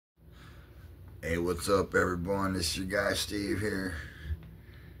Hey, what's up, everyone? This is your guy Steve here.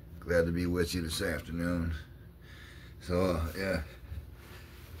 Glad to be with you this afternoon. So, yeah,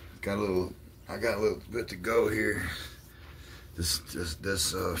 I got a little bit to go here. This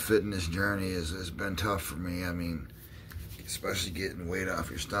fitness journey has been tough for me. I mean, especially getting weight off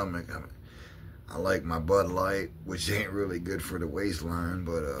your stomach. I like my Bud Light, which ain't really good for the waistline,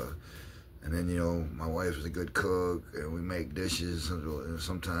 but and then, you know, my wife is a good cook, and we make dishes.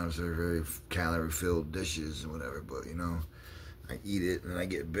 Sometimes they're very calorie-filled dishes and whatever, but, you know, I eat it, and I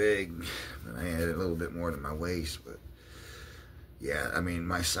get big, and I add a little bit more to my waist. But, yeah, I mean,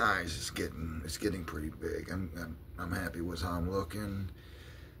 my size is getting pretty big. I'm happy with how I'm looking.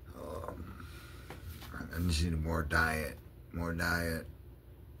 I just need more diet, you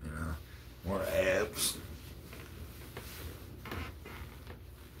know, more abs.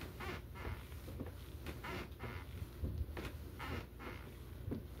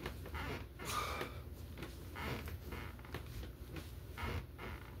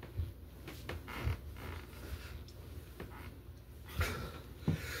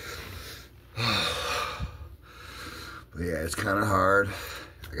 But yeah, it's kind of hard.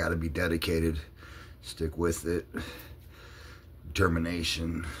 I got to be dedicated, stick with it,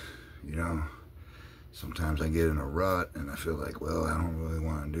 determination, you know. Sometimes I get in a rut and I feel like, well, I don't really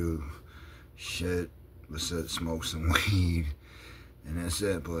want to do shit besides smoke some weed, and that's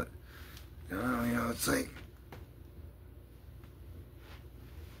it. But, you know, it's like,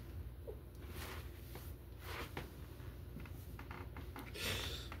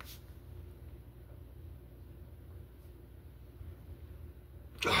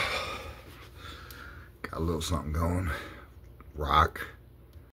 got a little something going. Rock.